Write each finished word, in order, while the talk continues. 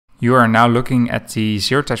You are now looking at the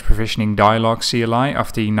Zero Touch Provisioning Dialog CLI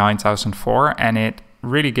of the 9004, and it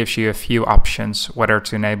really gives you a few options whether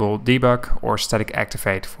to enable debug or static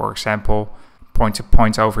activate, for example,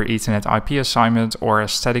 point-to-point over Ethernet IP assignment or a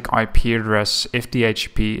static IP address if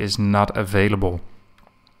DHCP is not available.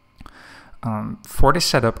 For this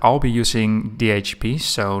setup, I'll be using DHCP,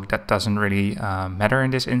 so that doesn't really matter in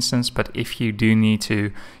this instance, but if you do need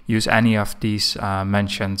to use any of these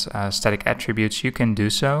mentioned static attributes, you can do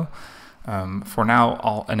so. For now,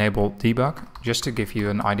 I'll enable debug, just to give you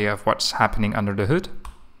an idea of what's happening under the hood.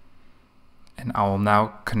 And I will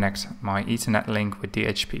now connect my Ethernet link with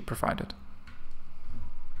DHCP provided.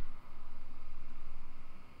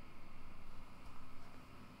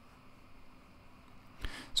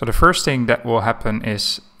 So the first thing that will happen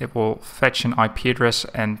is it will fetch an IP address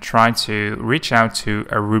and try to reach out to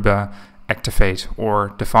Aruba Activate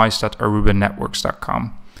or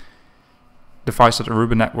device.arubanetworks.com.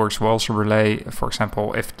 Device.arubanetworks will also relay, for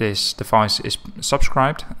example, if this device is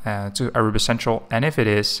subscribed to Aruba Central, and if it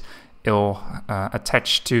is, it will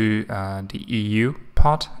attach to the EU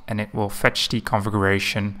pod and it will fetch the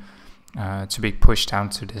configuration to be pushed down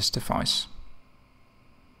to this device.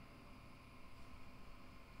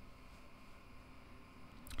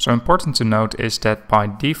 So important to note is that by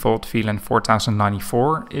default VLAN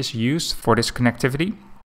 4094 is used for this connectivity.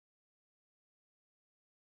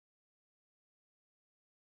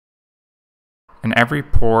 And every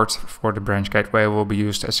port for the branch gateway will be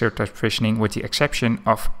used as zero-touch provisioning with the exception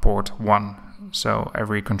of port 1. So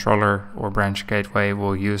every controller or branch gateway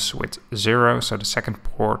will use with 0, so the second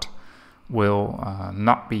port will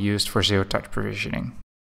not be used for zero-touch provisioning.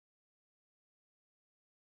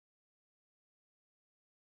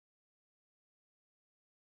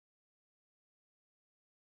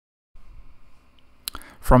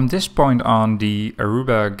 From this point on, the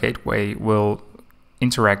Aruba gateway will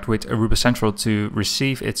interact with Aruba Central to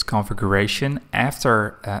receive its configuration.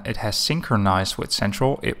 After it has synchronized with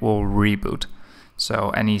Central, it will reboot.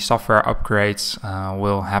 So any software upgrades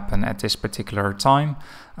will happen at this particular time,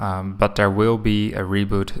 but there will be a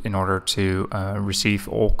reboot in order to receive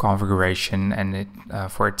all configuration and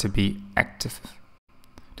for it to be active.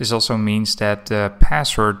 This also means that the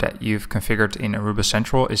password that you've configured in Aruba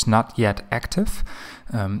Central is not yet active.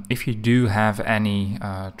 If you do have any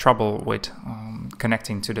trouble with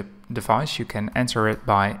connecting to the device, you can enter it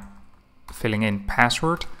by filling in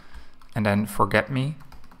password and then forget me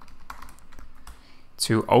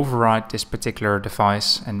to override this particular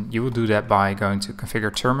device, and you will do that by going to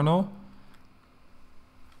configure terminal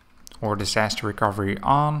or disaster recovery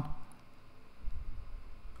on.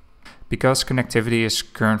 Because connectivity is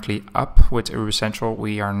currently up with Aruba Central,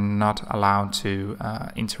 we are not allowed to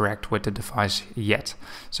interact with the device yet.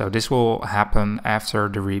 So this will happen after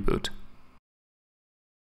the reboot.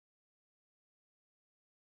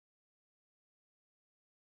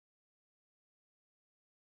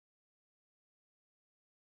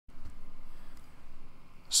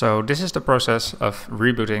 So this is the process of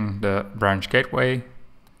rebooting the branch gateway,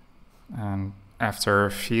 and after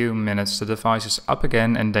a few minutes the device is up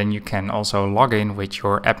again, and then you can also log in with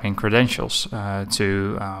your admin credentials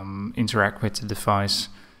to interact with the device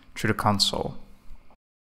through the console.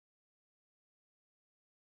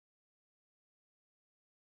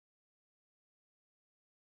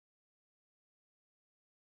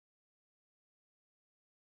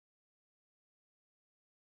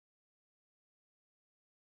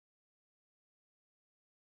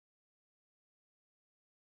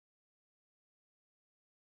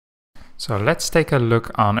 So let's take a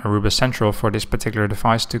look on Aruba Central for this particular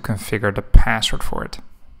device to configure the password for it.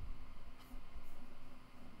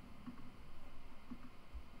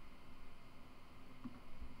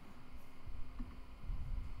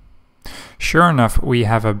 Sure enough, we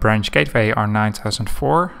have a branch gateway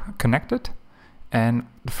R9004 connected. And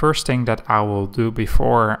the first thing that I will do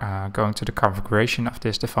before going to the configuration of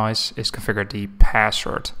this device is configure the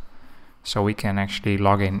password, so we can actually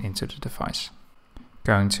log in into the device.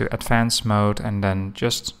 Going to advanced mode and then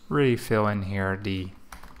just really fill in here the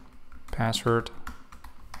password.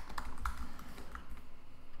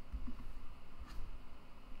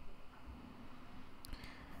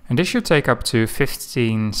 And this should take up to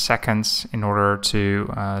 15 seconds in order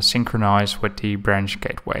to synchronize with the branch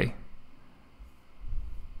gateway.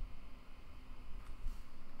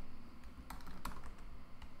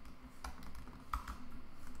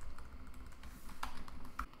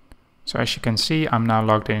 So as you can see, I'm now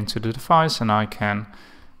logged into the device and I can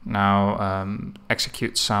now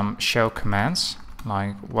execute some shell commands,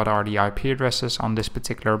 like what are the IP addresses on this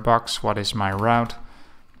particular box, what is my route.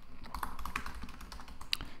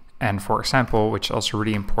 And for example, which is also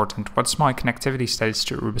really important, what's my connectivity status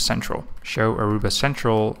to Aruba Central? Show Aruba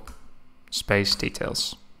Central space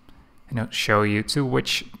details. And it'll show you to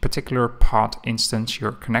which particular pod instance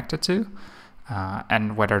you're connected to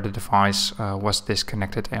and whether the device was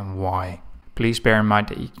disconnected and why. Please bear in mind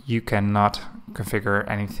that you cannot configure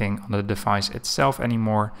anything on the device itself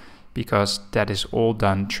anymore because that is all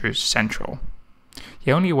done through Central.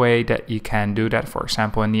 The only way that you can do that, for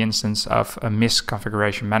example, in the instance of a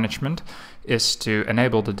misconfiguration management, is to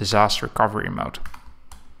enable the disaster recovery mode.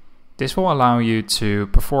 This will allow you to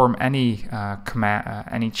perform any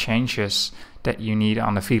changes that you need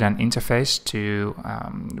on the VLAN interface to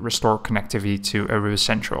restore connectivity to Aruba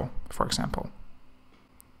Central, for example.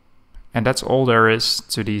 And that's all there is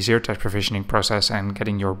to the zero-touch provisioning process and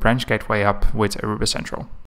getting your branch gateway up with Aruba Central.